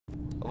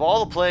Of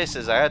all the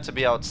places, I had to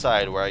be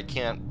outside where I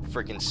can't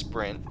freaking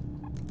sprint.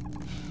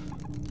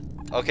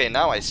 Okay,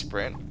 now I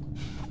sprint.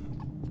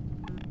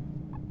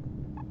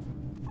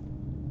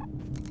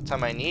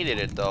 Time I needed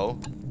it though.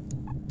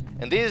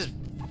 And these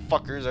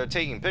fuckers are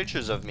taking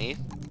pictures of me.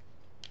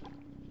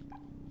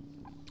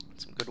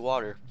 Some good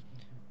water.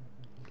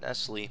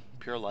 Nestle,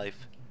 Pure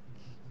Life.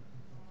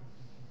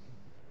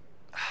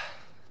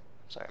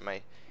 Sorry,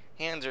 my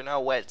hands are now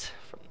wet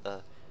from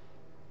the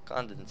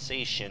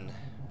condensation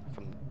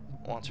from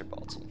water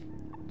bottle.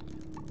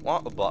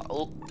 Water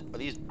bottle? Are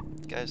these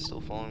guys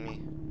still following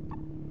me?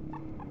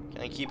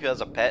 Can I keep you as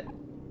a pet?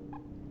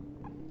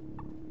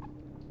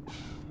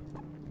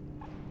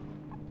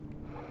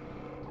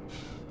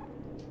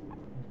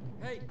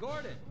 Hey,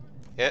 Gordon!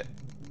 Yeah.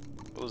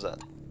 What was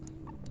that?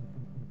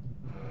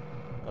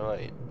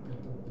 Alright.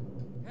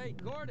 Hey,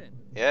 Gordon!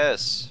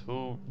 Yes.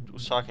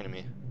 Who's talking to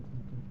me?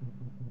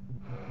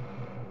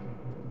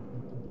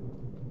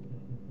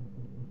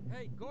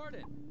 Hey,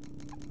 Gordon!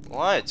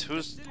 What? The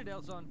Who's...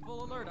 Citadel's on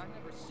full alert. I've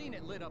never seen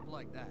it lit up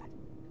like that.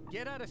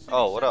 Get out of City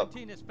Oh, what up?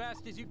 17 as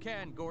fast as you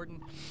can, Gordon.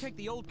 Take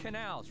the old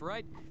canals,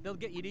 right? They'll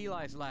get you to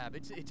Eli's lab.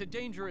 It's a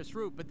dangerous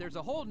route, but there's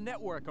a whole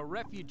network of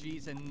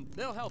refugees, and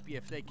they'll help you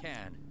if they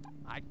can.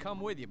 I'd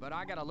come with you, but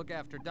I gotta look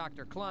after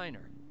Dr.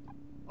 Kleiner.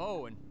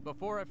 Oh, and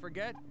before I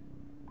forget,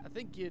 I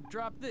think you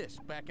dropped this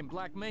back in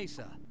Black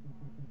Mesa.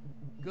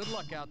 Good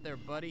luck out there,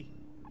 buddy.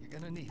 You're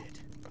gonna need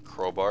it. A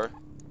crowbar?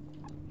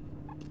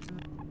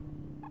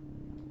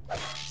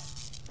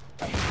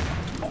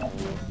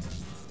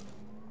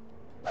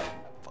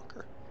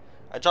 Fucker.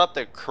 I dropped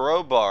the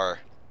crowbar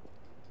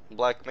in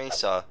Black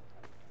Mesa,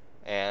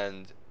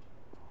 and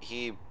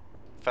he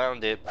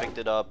found it, picked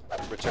it up,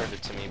 returned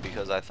it to me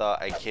because I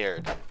thought I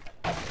cared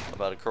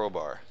about a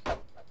crowbar.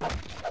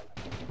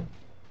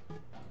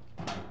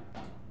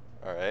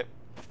 Alright.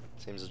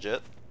 Seems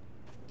legit.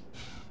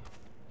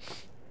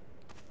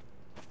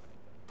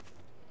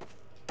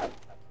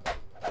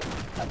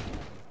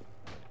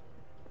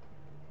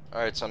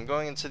 Alright, so I'm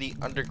going into the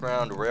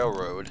Underground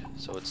Railroad,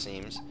 so it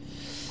seems.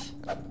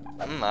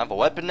 I have a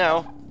weapon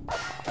now.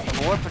 I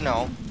have a weapon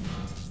now.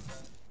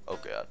 Oh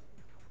god.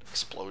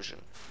 Explosion.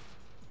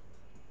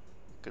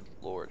 Good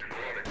lord.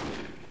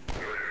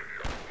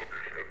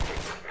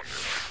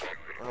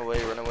 Run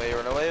away, run away,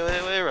 run away, run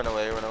away, run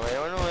away, run away,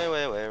 run away,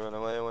 run away, run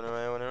away, run away,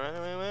 run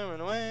away,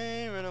 run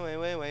away, run away,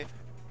 run away.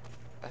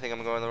 I think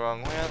I'm going the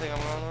wrong way, I think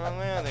I'm going the wrong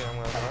way, I think I'm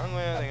going the wrong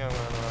way, I think I'm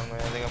going the wrong way,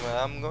 I think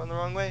I'm going the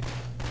wrong way.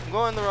 I'm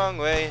going the wrong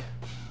way.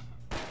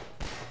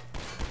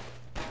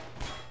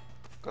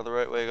 Go the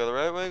right way, go the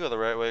right way, go the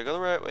right way, go the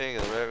right way,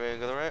 go the right way,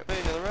 go the right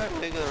way, go the right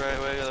way, go the right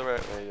way, go the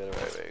right way, go the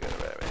right way, go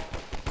the right way.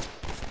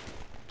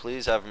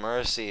 Please have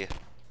mercy.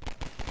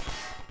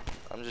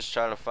 I'm just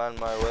trying to find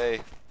my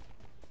way.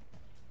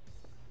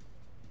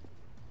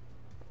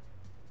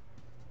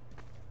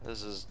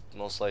 This is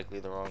most likely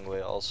the wrong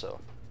way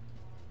also.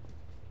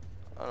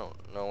 I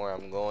don't know where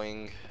I'm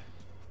going.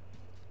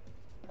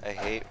 I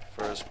hate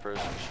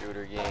first-person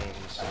shooter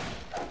games.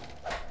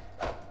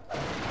 I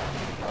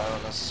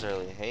don't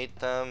necessarily hate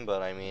them,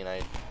 but I mean,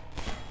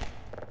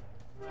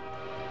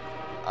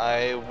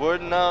 I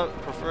would not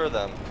prefer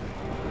them.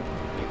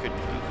 You could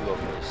go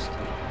first.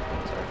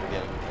 Sorry for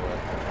getting away.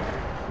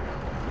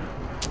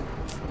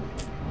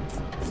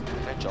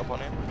 Can I jump on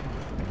him?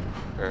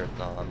 Or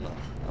no, I'm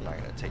not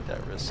gonna take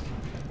that risk.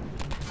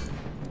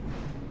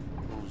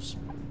 Who's...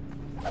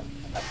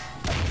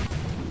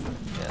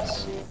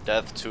 Yes,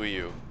 death to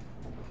you.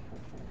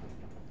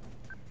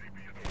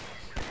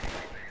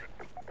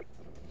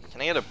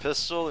 Can I get a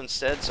pistol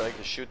instead so I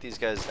can shoot these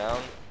guys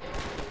down?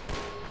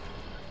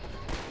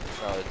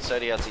 No, it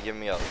said he had to give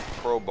me a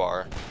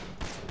crowbar.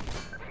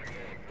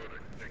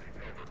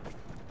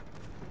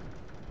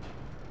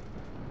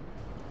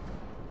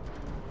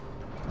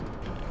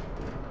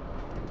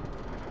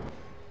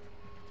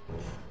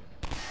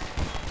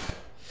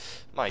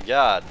 My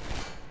god.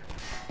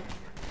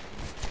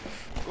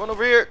 Going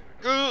over here.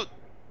 Ugh.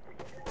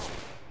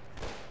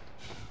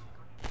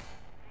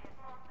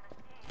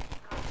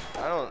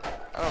 I don't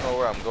know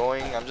where I'm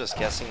going. I'm just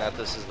guessing that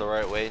this is the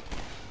right way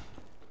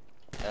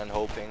and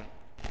hoping.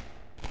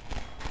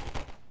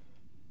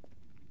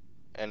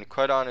 And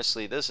quite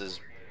honestly, this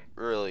is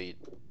really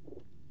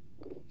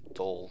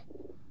dull.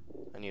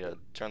 I need to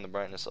turn the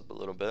brightness up a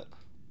little bit.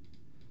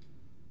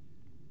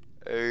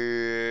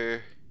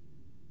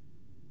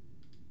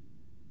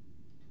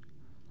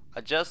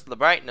 Adjust the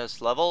brightness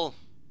level.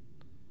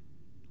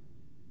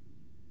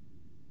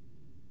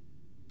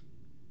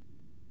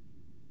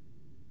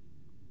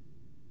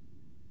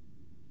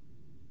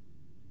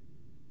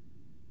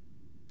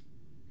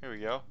 Here we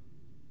go.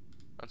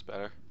 That's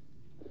better.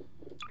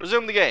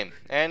 Resume the game,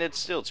 and it's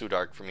still too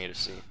dark for me to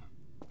see.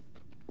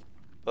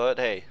 But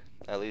hey,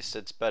 at least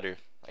it's better,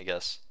 I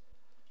guess.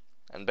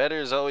 And better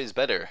is always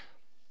better.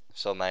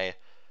 So my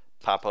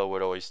papa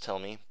would always tell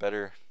me,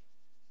 better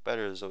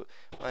is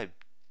my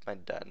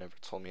dad never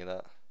told me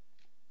that.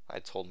 I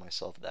told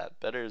myself that.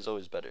 Better is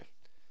always better.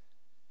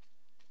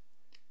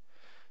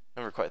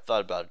 Never quite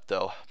thought about it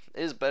though.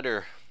 Is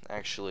better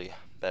actually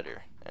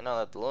better. And now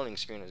that the loading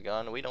screen is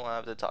gone, we don't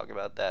have to talk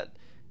about that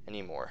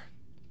anymore.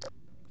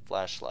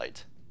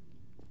 Flashlight.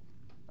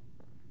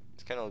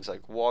 It kind of looks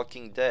like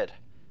Walking Dead.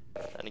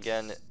 And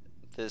again,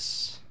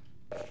 this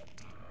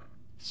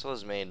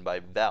was made by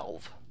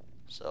Valve,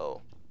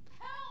 so.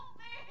 Help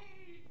me!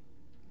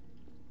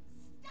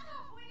 Stop!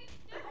 What are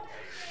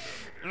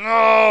you doing?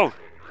 No!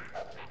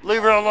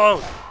 Leave her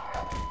alone!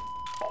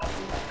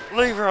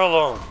 Leave her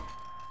alone!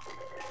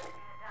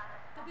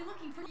 They'll be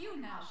looking for you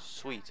now.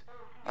 Sweet.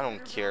 I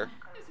don't care.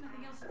 There's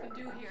nothing else you can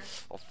do here.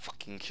 I'll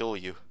fucking kill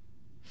you.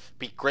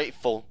 Be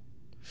grateful.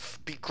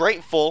 Be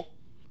grateful!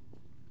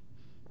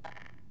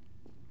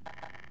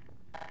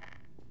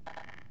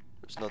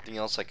 There's nothing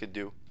else I could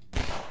do.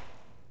 Going!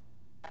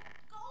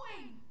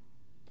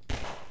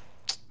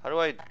 How do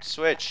I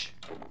switch?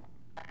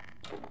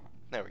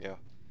 There we go.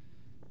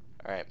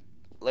 Alright.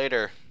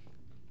 Later.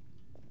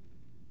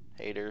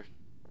 Hater.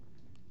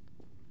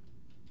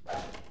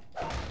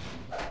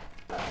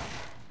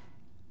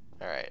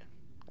 Alright.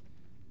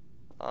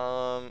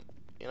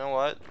 You know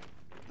what?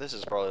 This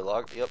is probably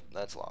locked. Yep,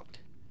 that's locked.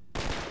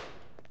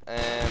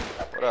 And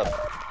what up,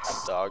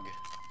 dog?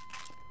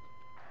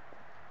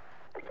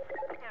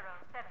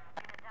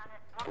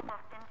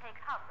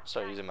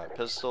 Start using my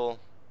pistol.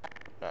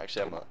 No,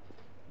 actually,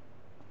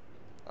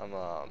 I'm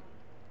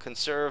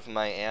conserve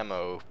my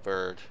ammo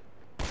for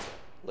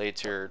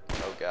later.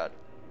 Oh god.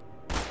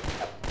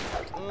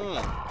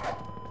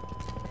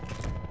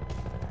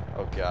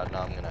 Oh god,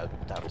 now I'm gonna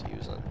have to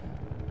use it.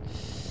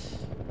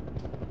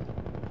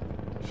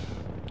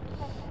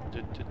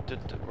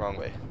 Wrong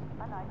way.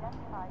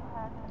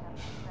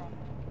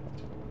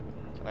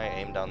 Can I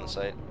aim down the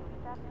sight?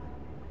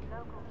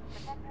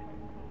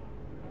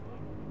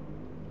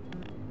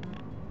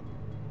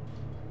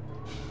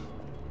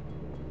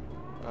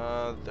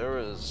 There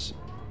is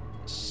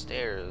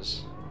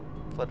stairs.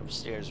 Flight of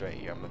stairs right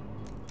here. I'm gonna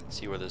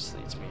see where this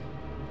leads me.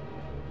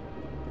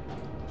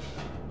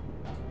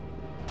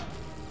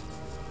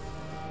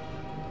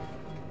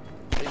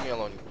 Leave me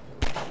alone,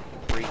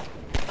 freak.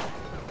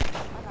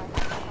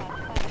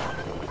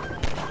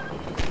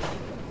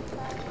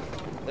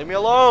 Leave me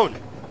alone!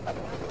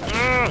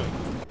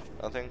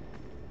 Nothing.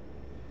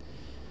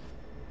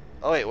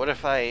 Oh wait, what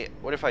if I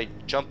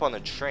jump on the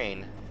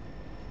train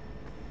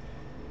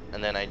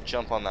and then I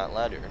jump on that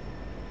ladder?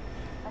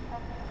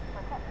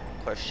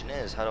 Question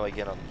is, how do I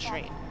get on the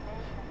train?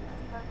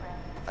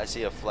 I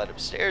see a flight of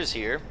stairs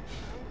here.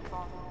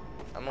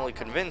 I'm only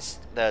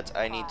convinced that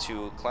I need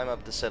to climb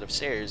up the set of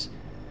stairs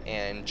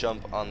and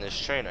jump on this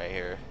train right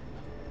here.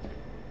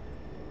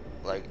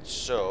 Like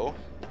so.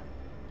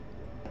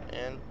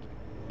 And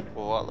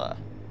voila.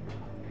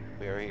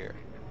 We are here.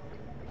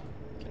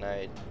 Can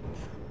I...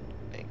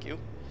 Thank you.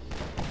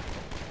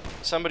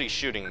 Somebody's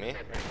shooting me.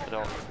 I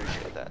don't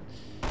appreciate that.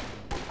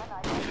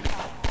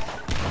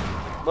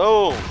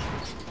 Boom!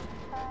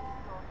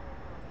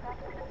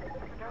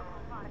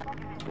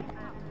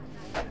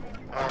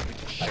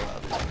 Shut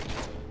up.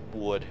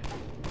 Wood.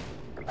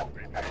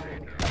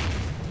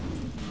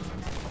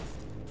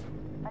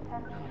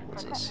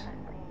 What's this? Is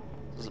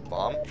this a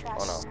bomb?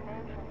 Oh no.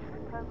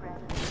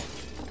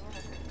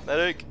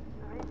 Medic!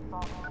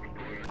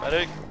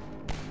 Medic!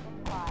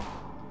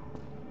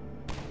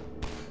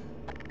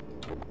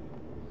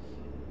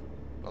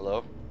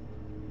 Hello?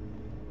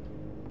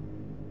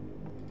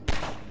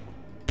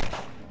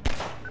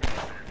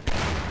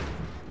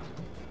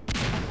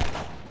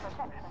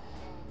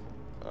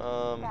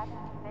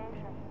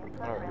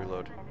 How do I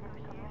reload?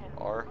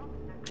 R?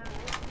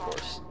 Of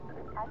course.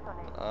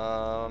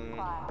 I'm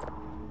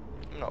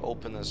gonna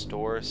open this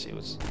door, see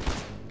what's...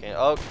 Okay,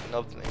 oh,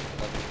 nope, nothing.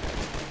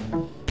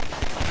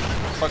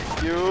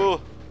 Fuck you!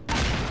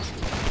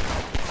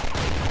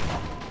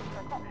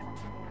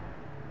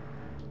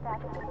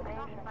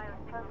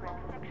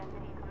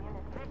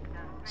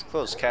 This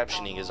closed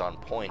captioning is on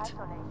point.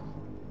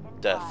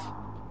 Death.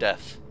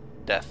 Death.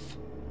 Death.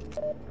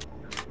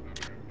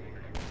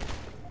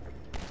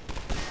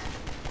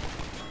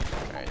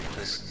 Alright,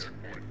 just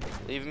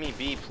leave me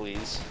be,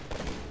 please.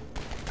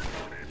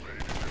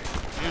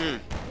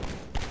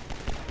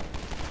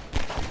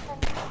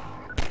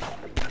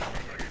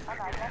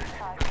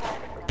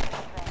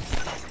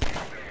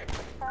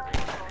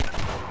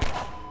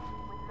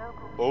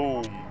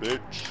 Boom,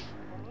 bitch.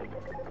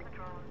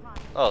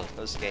 Oh,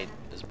 this gate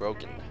is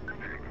broken.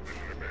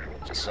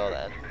 Just saw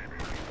that.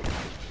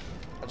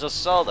 I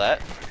just saw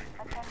that.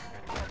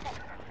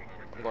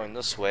 I'm going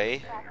this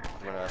way.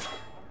 I'm gonna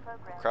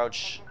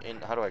crouch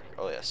in. How do I?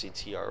 Oh yeah,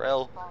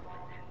 CTRL.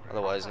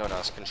 Otherwise known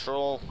as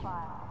control.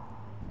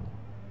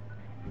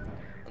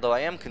 Although I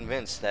am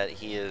convinced that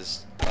he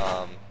is,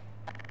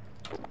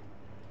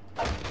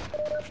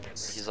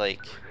 he's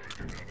like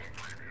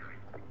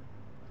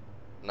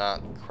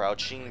not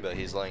crouching, but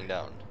he's laying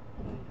down,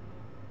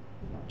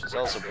 which is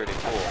also pretty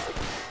cool.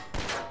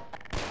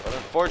 But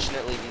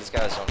unfortunately, these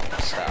guys don't want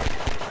to stop,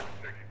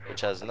 which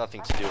has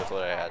nothing to do with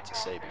what I had to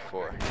say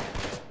before.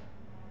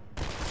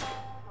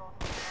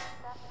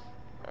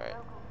 Alright.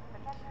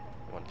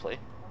 You wanna play?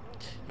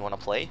 You wanna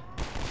play?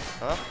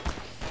 Huh?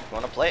 You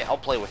wanna play? I'll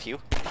play with you.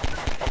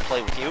 I'll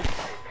play with you.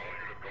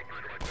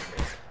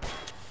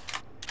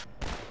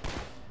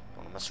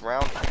 Wanna mess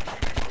around?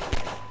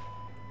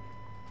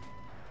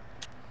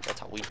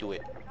 That's how we do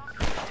it.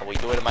 That's how we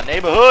do it in my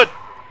neighborhood!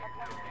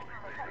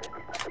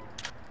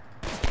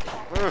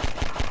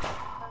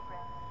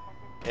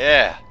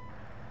 Yeah.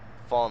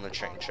 Fall on the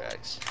train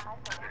tracks.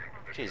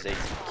 Jeez, they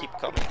keep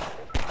coming.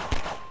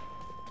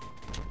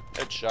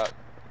 Headshot.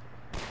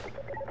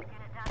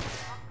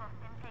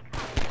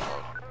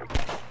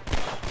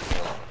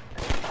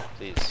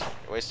 Please.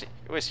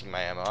 You're wasting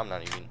my ammo. I'm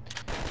not even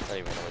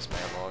gonna waste my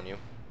ammo on you.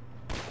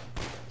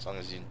 As long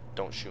as you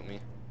don't shoot me.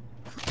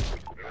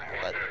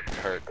 That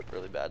hurt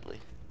really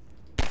badly.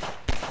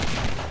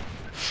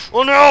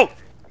 Oh no!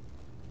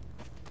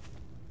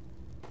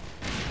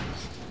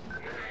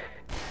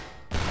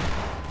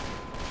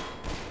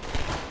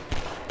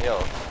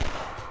 Yo.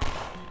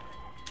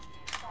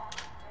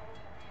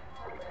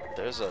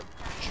 There's a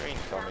train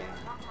coming.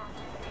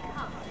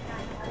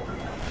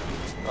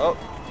 Oh.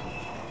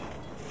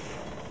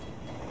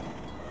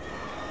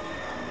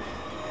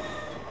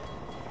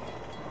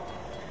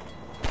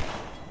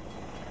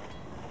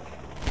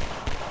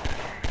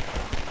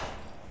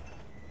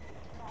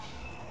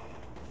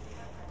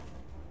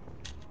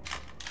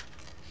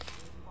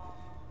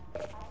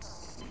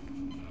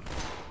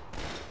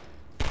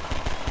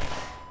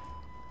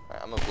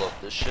 Alright, I'm gonna blow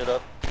this shit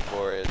up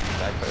before it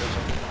backfires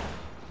on me.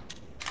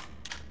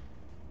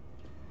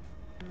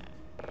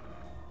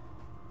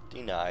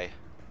 Deny.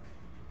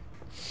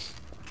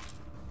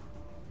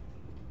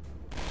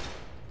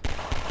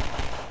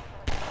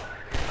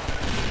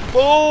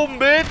 Boom,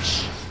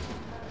 bitch!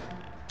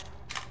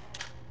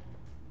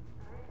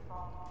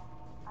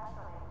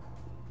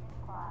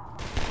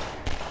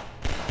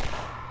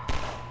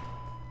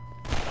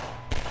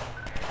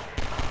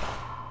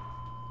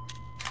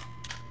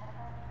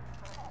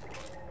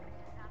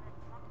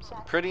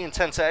 Some pretty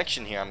intense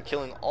action here. I'm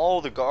killing all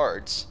the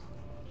guards.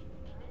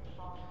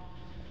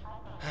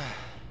 I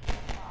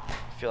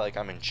feel like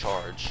I'm in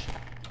charge.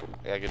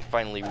 Like I can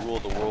finally rule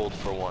the world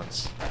for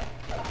once.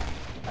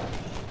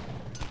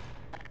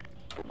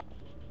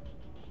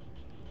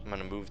 I'm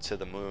gonna move to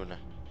the moon.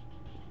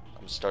 I'm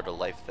gonna start a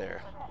life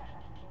there.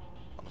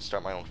 I'm gonna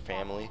start my own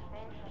family.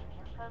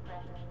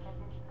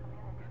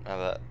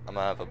 I'm gonna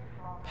have a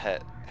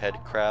pet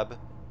head crab,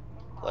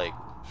 like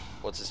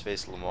what's his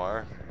face,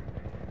 Lamar.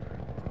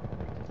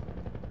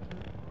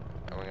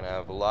 And we're gonna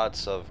have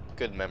lots of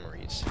good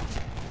memories.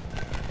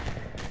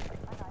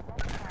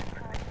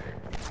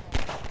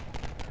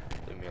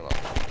 Leave me alone.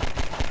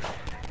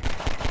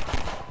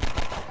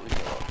 Leave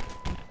me alone.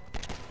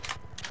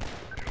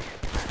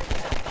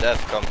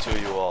 Death come to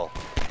you all.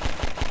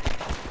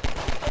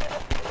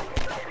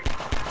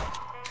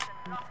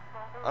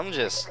 I'm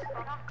just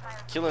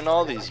killing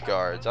all these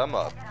guards. I'm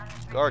a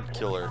guard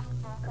killer.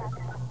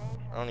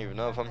 I don't even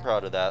know if I'm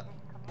proud of that.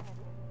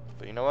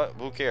 But you know what?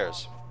 Who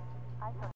cares?